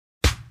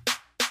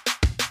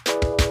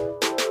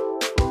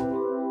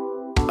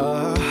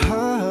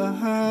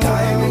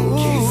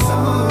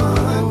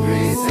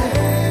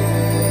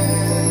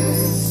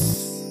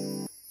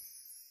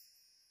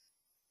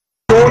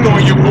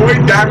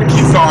Diamond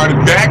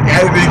Kesawn back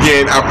at it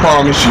again, I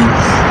promise you.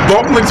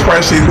 Vocal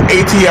expressions,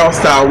 ATL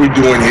style, we're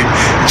doing it.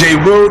 Jay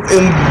Will's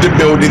in the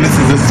building. This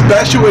is a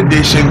special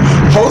edition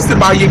hosted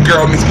by your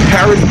girl, Miss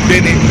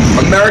Bennett,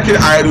 American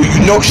Idol.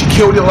 You know she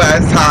killed it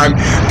last time.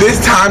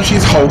 This time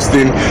she's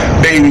hosting.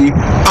 Baby,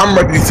 I'm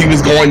ready to see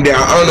what's going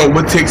down. I don't know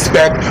what to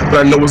expect,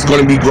 but I know it's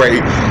going to be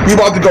great. We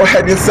about to go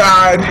head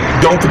inside.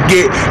 Don't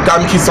forget,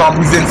 Diamond Kesawn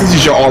presents. This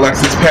is your All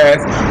Access Pass.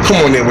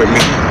 Come on in with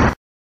me.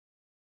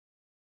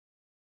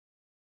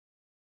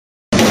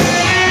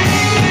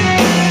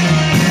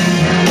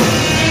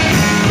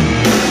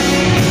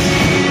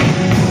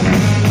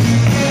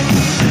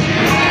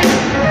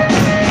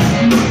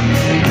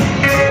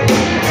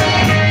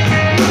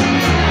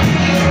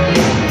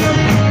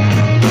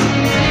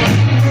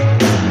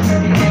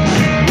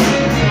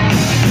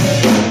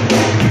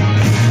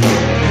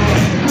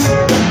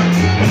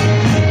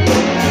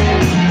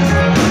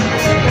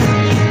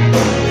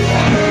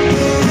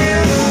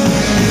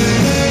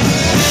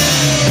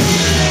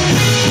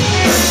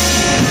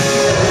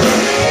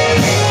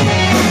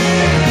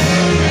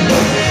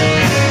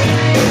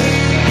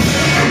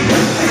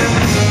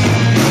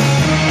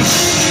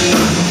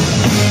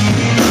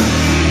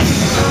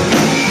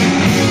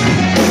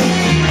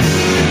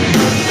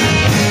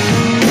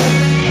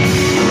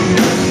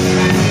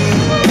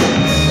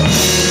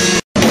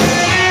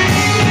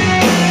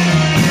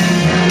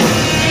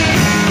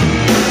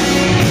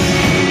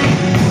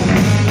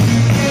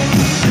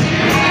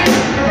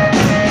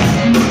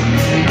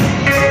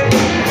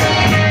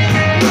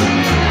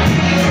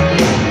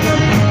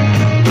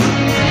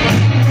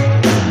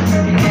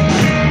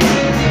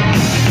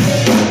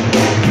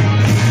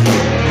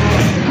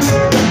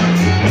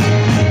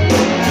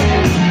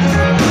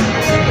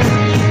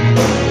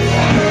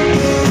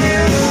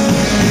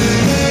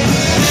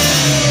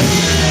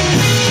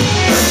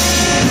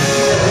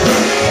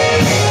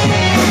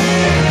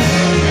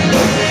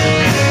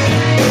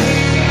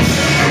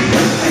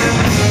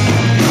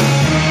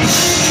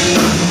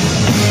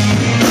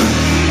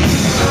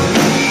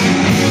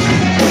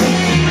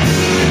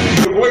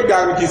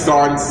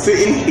 Kesawn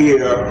sitting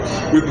here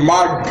with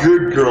my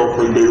good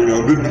girlfriend, baby.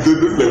 Now, this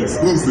is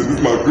exclusive. This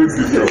is my good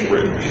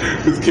girlfriend.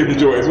 This is Kim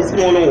Joyce. What's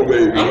going on,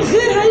 baby? I'm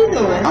good. How you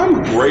doing?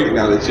 I'm great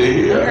now that you're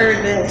here. I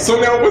heard that. So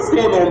now, what's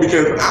going on?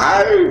 Because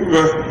I've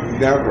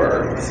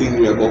never seen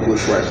you at vocal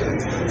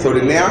expressions. So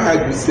to now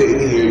have you sitting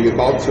here, you're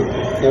about to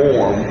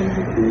perform.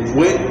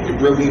 What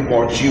really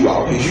brought you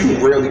out? Because you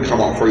rarely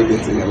come out for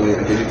events in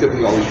Atlanta. Because you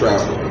typically always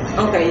travel.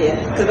 Okay, yeah.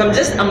 Because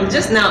I'm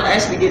just now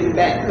actually getting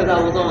back because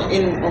I was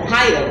in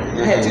Ohio.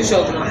 I had 2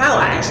 shows in Ohio.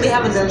 I actually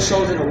haven't done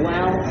shows in a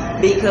while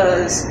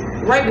because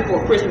right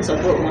before Christmas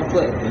I broke my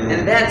foot,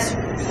 and that's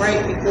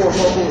right before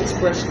vocal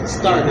expression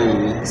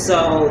started.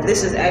 So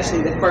this is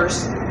actually the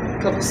first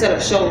couple set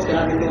of shows that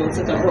I've been doing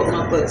since I broke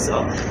my foot.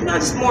 So I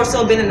just more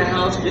so been in the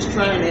house, just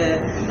trying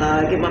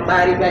to get my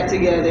body back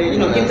together,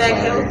 get back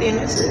healthy, and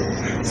that's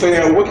it. So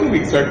now, what can we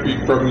expect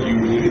from you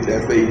when you hit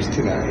that stage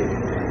tonight?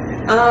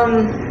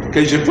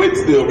 Because your foot's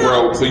still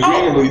broke, so you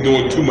ain't really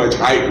doing too much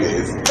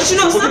hypeness. But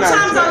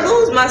sometimes I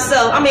lose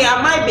myself. I mean,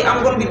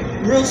 I'm going to be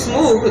real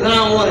smooth because I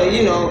don't want to,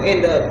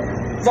 end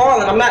up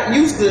falling. I'm not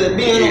used to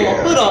being on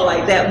my foot all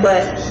like that.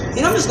 But,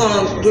 I'm just going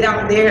to get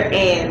out there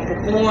and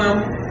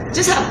perform,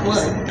 just have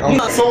fun.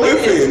 So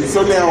listen,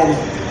 so now,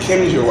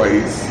 Kim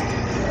Joyce,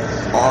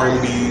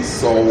 R&B,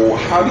 soul,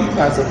 how do you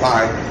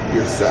classify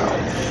yourself?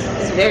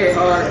 It's very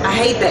hard. I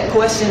hate that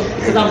question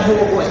because I'm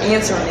horrible at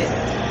answering it.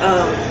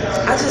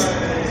 I just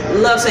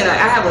love saying that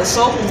I have a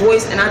soulful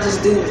voice and I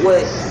just do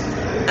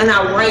and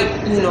I write,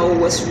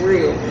 what's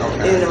real,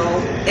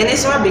 and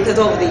it's hard because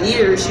over the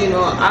years,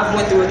 I've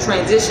went through a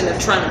transition of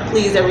trying to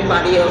please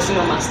everybody else.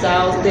 My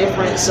style's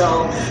different,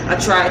 so I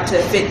tried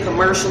to fit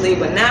commercially,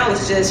 but now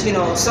it's just,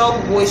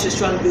 soulful voice, just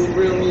trying to do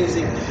real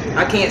music.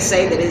 I can't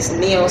say that it's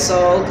neo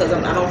soul because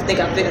I don't think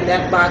I fit in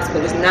that box,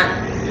 but it's not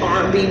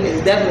R&B,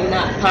 it's definitely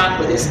not pop,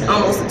 but it's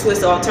almost a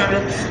twist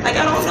alternative. Like,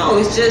 I don't know,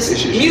 it's just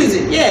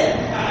music.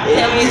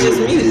 It's just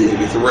music.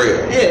 It's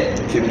real. Yeah.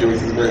 Kim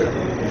Joyce is real.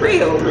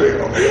 Real.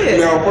 Yeah.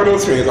 Now, for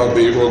those fans out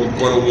there who are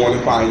going to want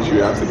to find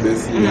you after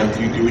this,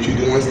 after you do what you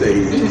do on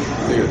stage,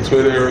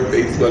 Twitter,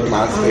 Facebook,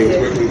 MySpace,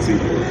 where can we see you?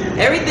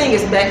 Everything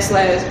is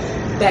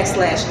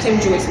 / Kim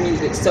Joyce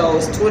Music. So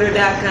it's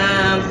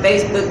twitter.com,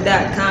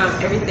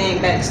 facebook.com, everything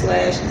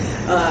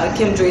 /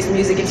 Kim Joyce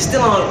Music. If you're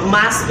still on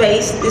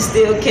MySpace, it's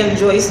still Kim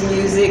Joyce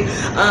Music.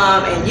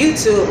 And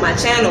YouTube, my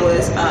channel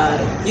is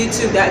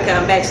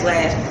youtube.com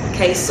 /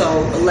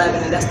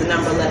 KSoul11, and that's the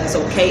number 11,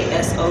 so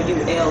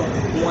KSOUL11.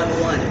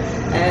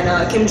 And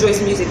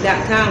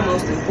KimJoyceMusic.com,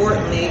 most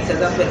importantly,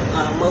 because I put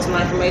most of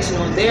my information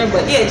on there.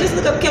 But yeah, just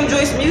look up Kim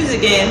Joyce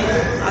Music and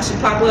I should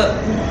pop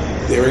up.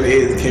 There it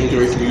is, Kim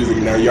Joyce Music.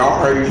 Now y'all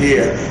heard it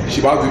here. She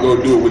about to go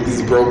do it with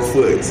this broke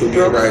foot. So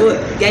get ready.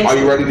 Are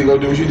you ready to go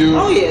do what you do?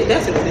 Oh yeah,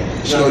 definitely.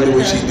 She gonna do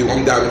what she do.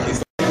 I'm down with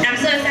you. I'm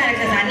so excited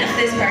because I know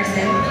this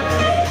person.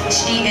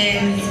 She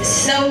is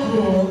so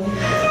cool.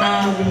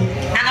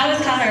 I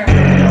always call her.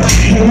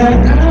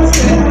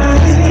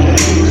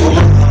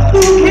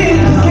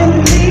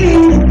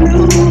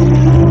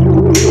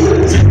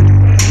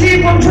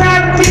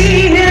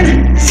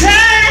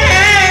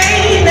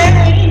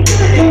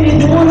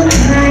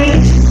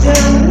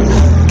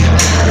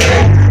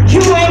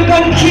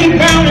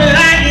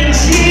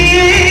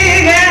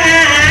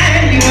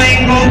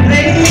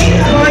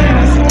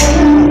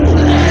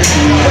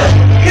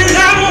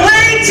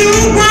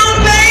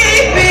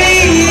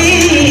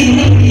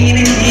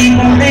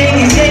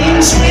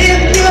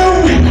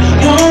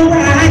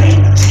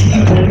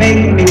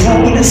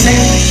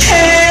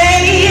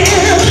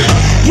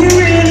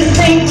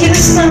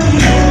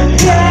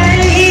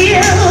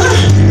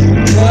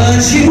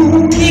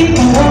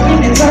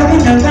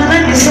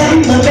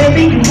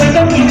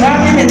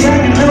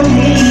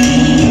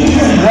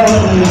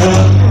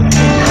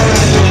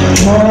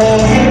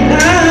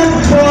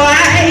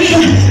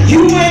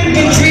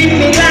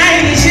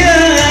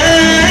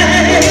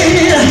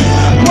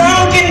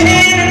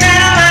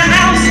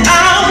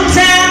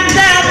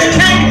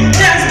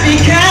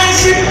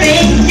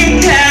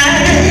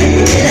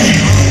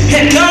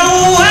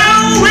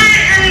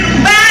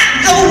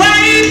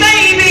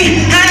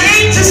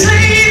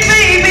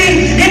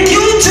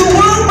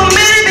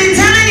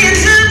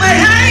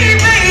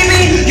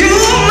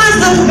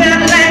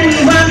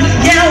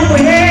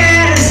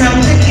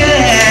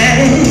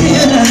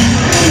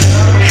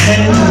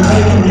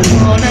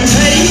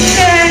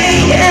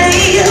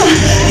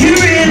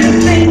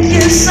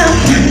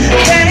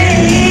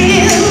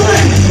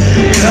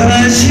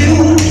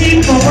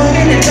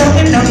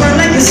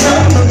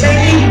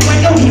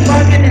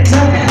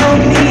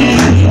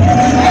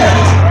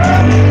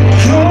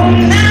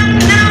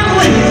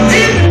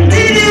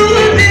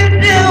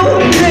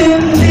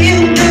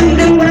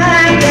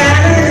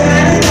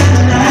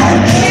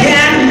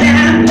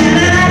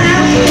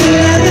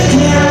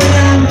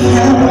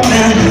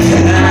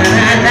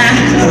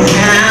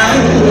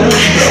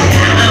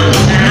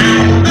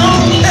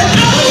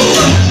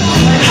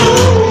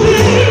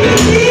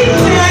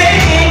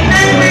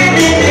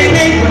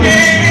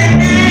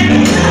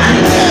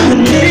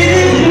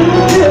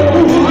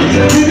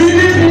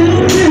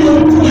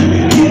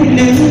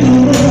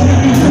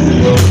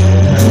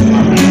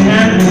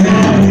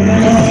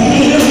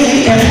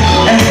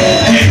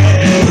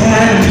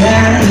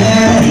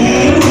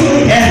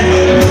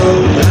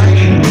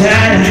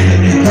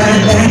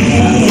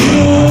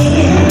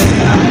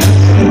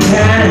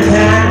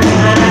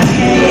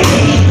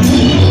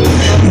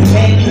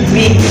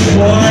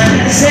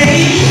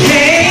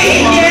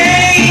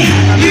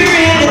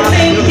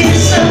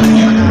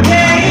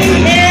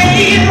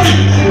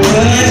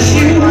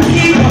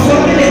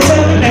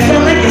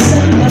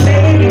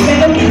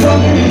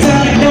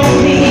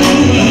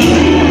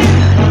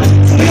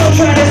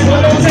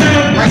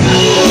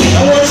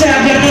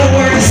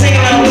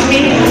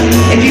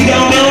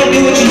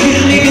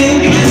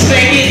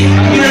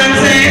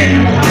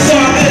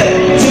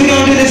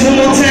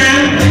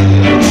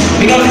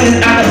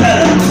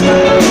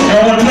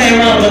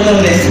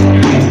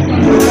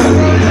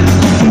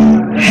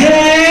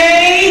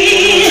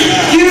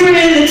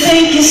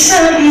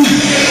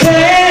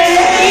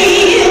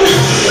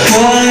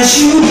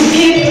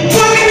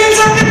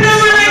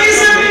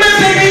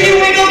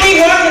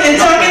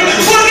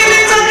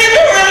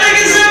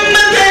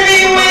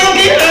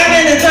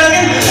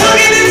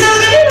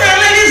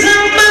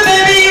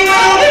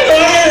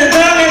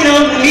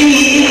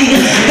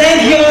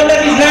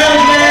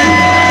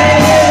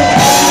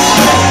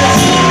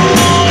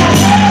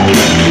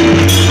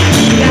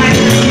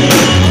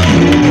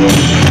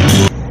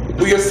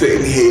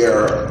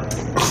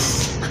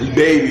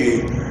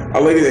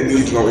 lady that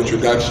needs no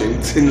introduction.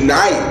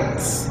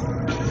 Tonight's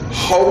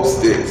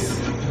hostess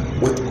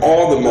with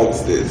all the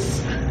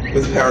mostest,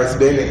 Miss Paris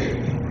Bennett.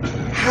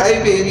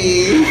 Hi,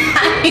 baby.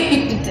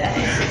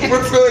 Hi,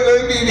 What's going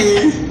on,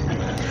 baby?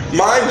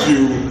 Mind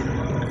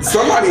you,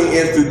 somebody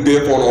answered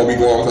their phone all week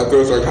long, so I feel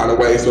a certain kind of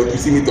way. So if you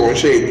see me throwing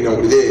shade, you know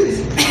what it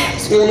is.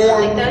 What's going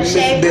on, Miss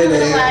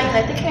Bennett?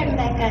 Let the camera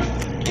back up.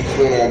 What's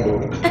going on,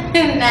 boo?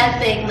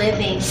 Nothing,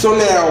 living. So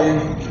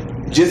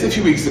now, just a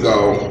few weeks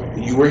ago,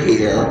 you were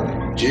here,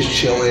 just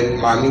chilling,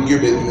 minding your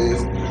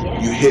business.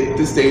 Yeah. You hit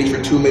the stage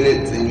for 2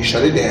 minutes and you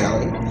shut it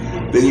down.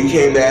 Then you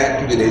came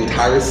back, you did the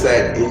entire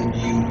set, and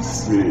you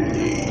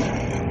slayed.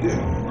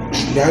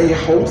 Now you're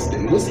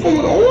hosting. What's going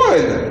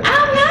on? I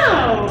don't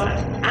know.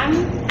 I'm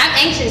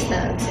anxious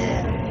though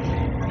to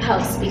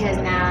host because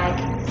now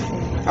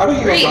I think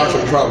you're gonna start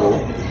some trouble.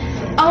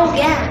 Oh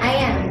yeah, I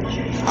am.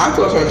 I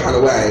feel some kind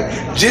of way.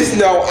 Just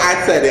know I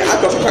said it. I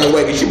felt some kind of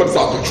way because she must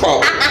start some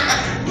trouble.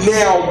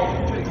 Now,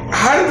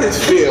 how does this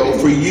feel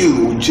for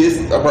you,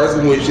 just a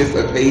person who was just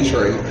a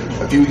patron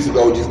a few weeks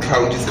ago, just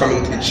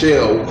coming to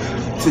chill,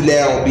 to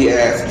now be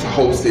asked to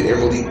host it and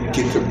really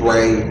get to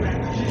bring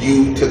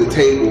you to the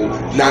table,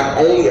 not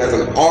only as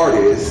an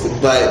artist,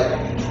 but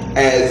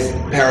as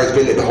Paris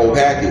Bennett, the whole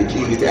package.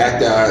 You get to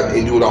act out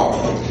and do it all.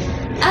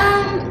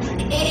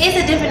 It's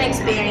a different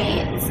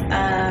experience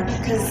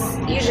because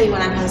usually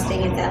when I'm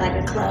hosting, it's at like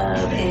a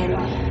club and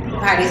the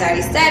party's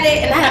already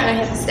started, and I don't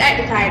know how to start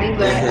the party,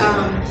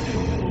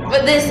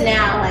 but this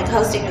now, like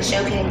hosting a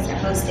showcase or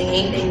hosting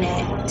anything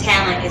that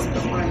talent is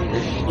performing,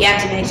 you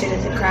have to make sure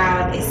that the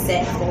crowd is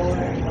set for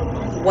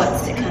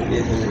what's to come.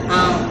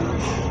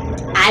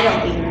 I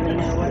don't even really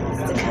know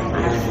what's to come.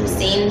 I've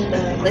seen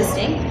the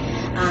listing.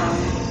 I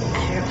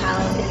heard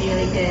Apollo is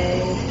really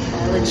good.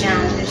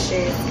 LaJohn Fisher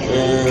is gonna be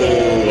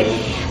good.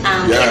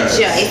 Yes.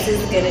 Joyce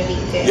is gonna be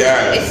good.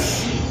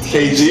 Yes.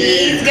 KG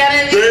is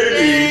gonna be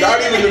good.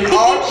 Not even an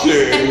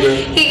option.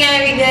 He's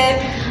gonna be good.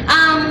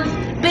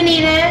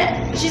 Benita,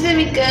 she's gonna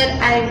be good.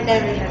 I've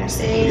never heard her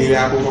sing. Benita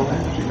Applebaum.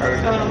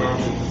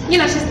 You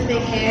know, she's the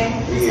big hair.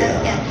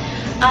 Yeah.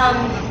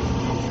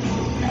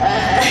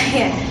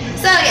 Yeah.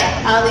 So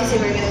yeah, all these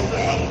people are gonna be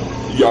great.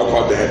 Y'all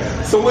caught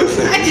that. So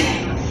listen,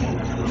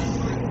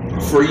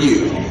 for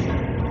you,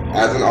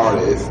 as an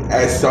artist,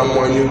 as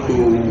someone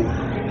who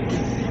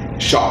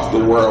shocked the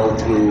world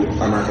through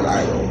American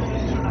Idol,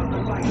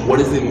 what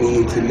does it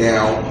mean to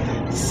now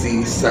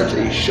see such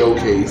a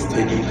showcase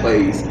taking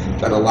place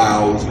that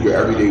allows your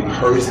everyday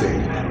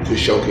person to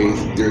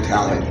showcase their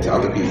talent to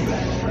other people?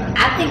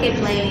 I think it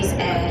plays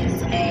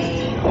as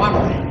a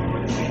warm-up.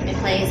 It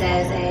plays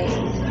as a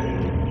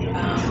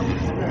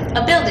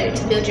builder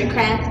to build your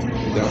craft.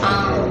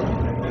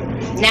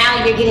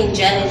 Now you're getting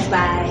judged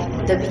by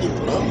the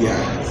people.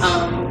 Yes.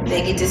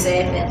 They get to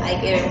say if they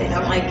like it or if they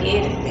don't like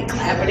it, if they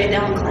clap or they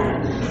don't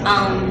clap.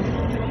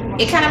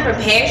 It kind of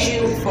prepares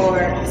you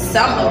for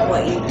some of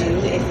what you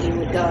do if you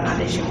would go and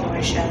audition for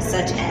a show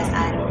such as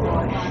Idol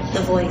or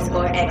The Voice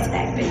or X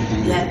Factor.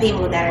 You have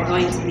people that are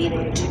going to be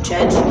there to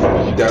judge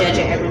you, judge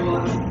your every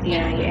move,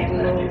 your every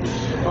move.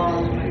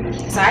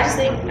 So I just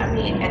think,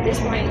 at this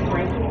point,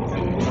 we're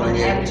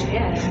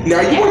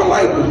now you want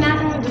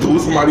to pull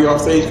somebody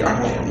off stage? I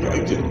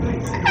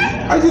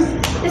just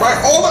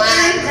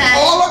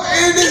all up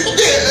in this.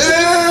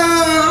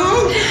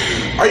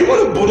 Are you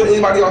going to boo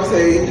anybody off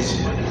stage?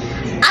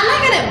 I'm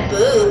not going to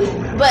boo,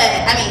 but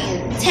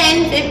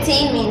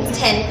 10-15 means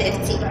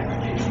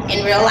 10-15.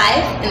 In real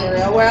life, in the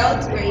real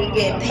world, where you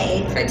get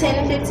paid for 10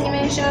 and 15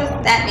 minute shows,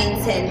 that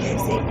means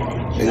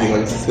 10-15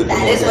 minutes. And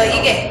that is what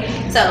you get.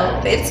 So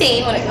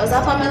 15, when it goes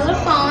off on my little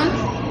phone,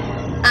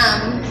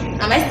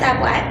 on my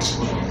stopwatch,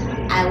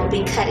 I will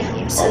be cutting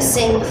you. So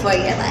sing for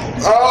your life.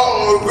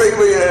 Oh,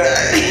 baby.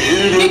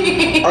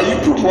 Are you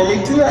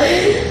performing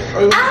tonight?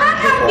 I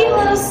like a few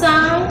little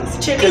songs,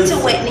 tribute to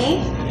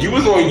Whitney. You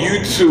was on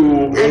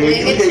YouTube and you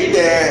hit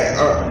that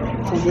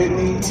for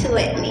Whitney. To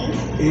Whitney.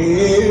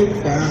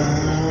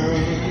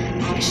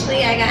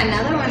 Actually, I got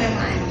another one in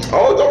mind.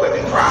 Oh, don't let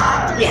me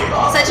cry.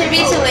 Yeah, so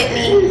tribute to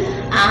Whitney.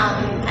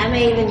 I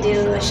may even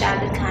do a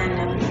Shot of Khan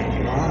number.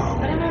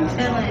 Whatever I'm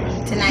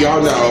feeling tonight.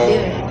 Y'all know,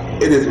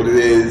 it is what it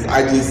is.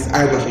 I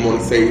have nothing more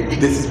to say.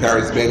 This is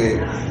Paris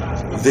Bennett.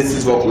 This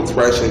is Vocal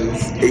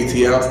Expressions,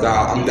 ATL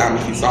style. I'm down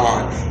with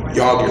Kesawn.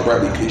 Y'all get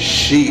ready, because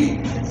she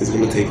is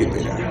going to take it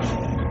there.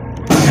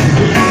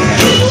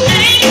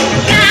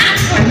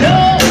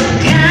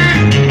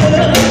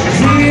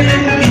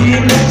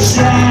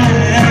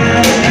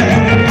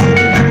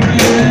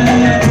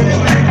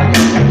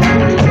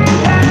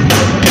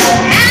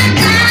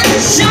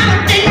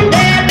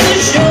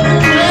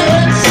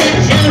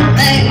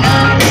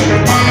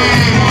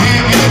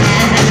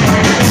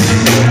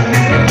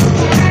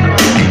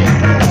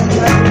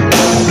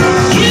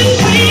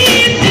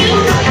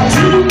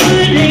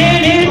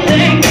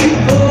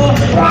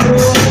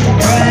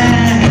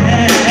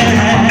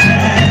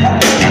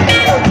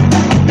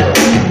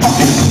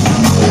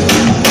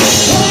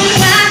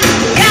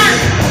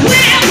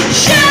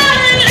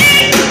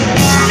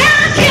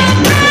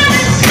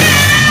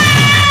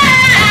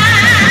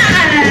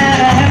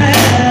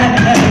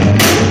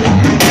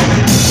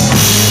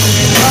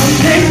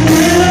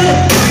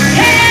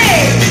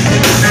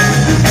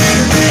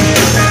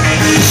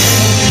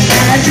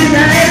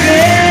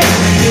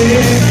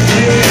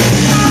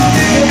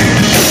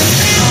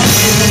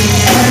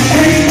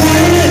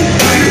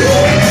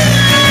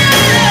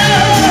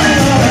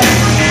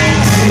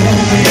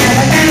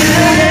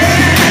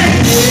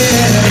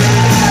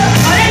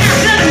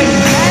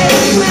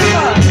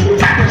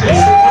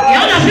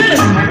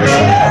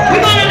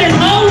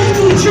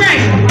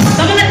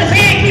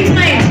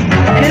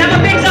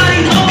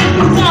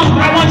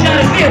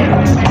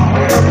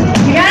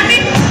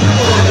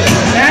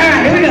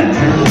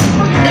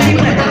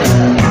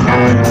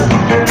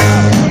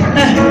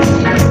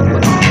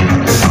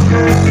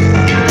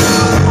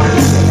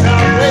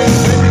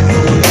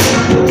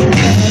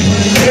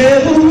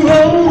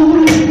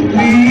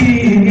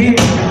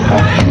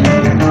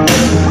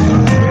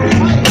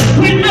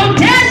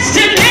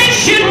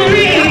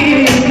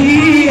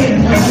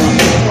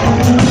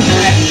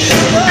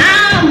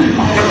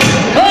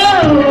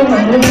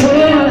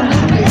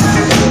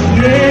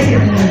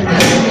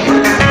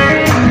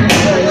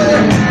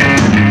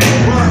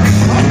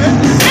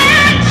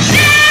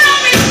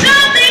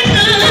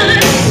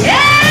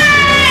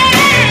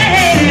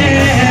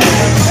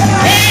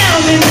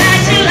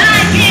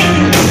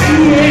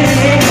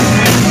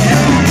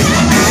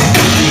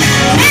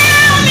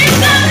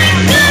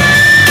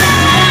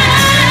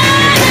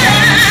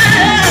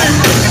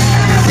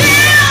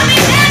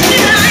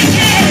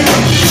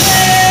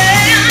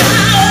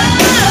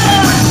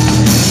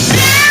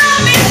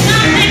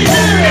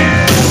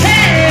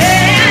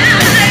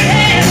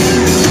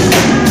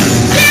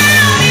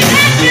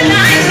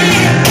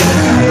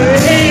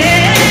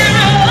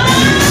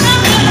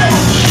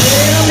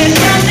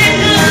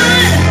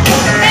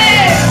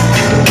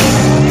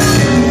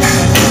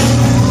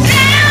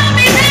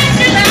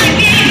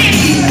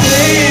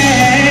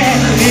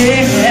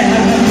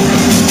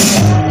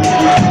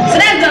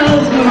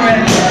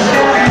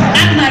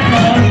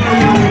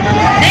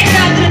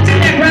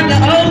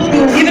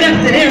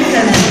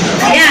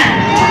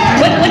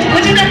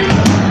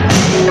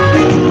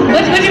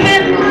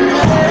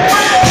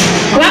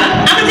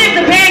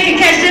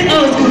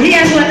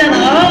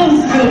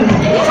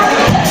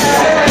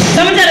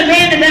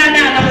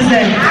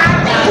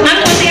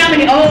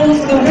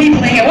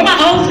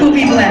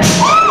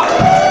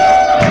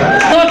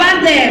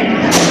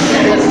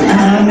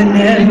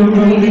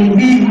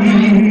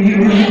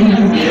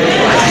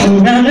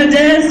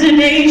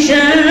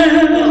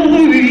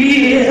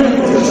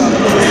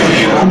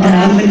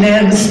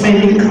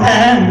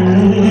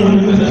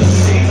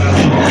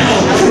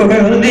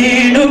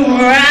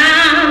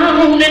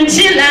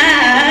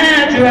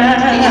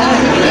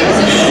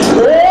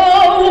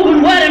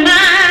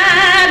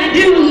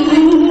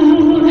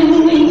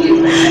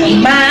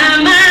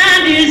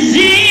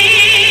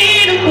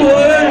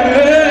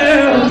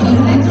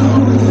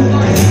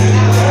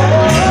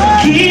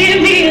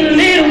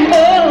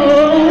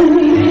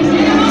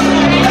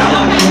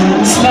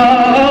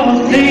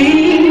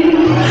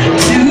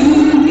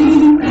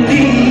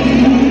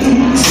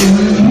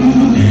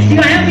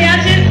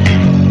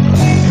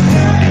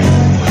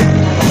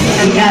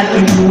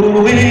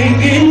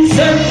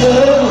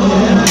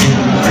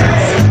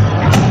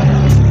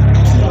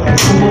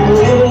 Come on.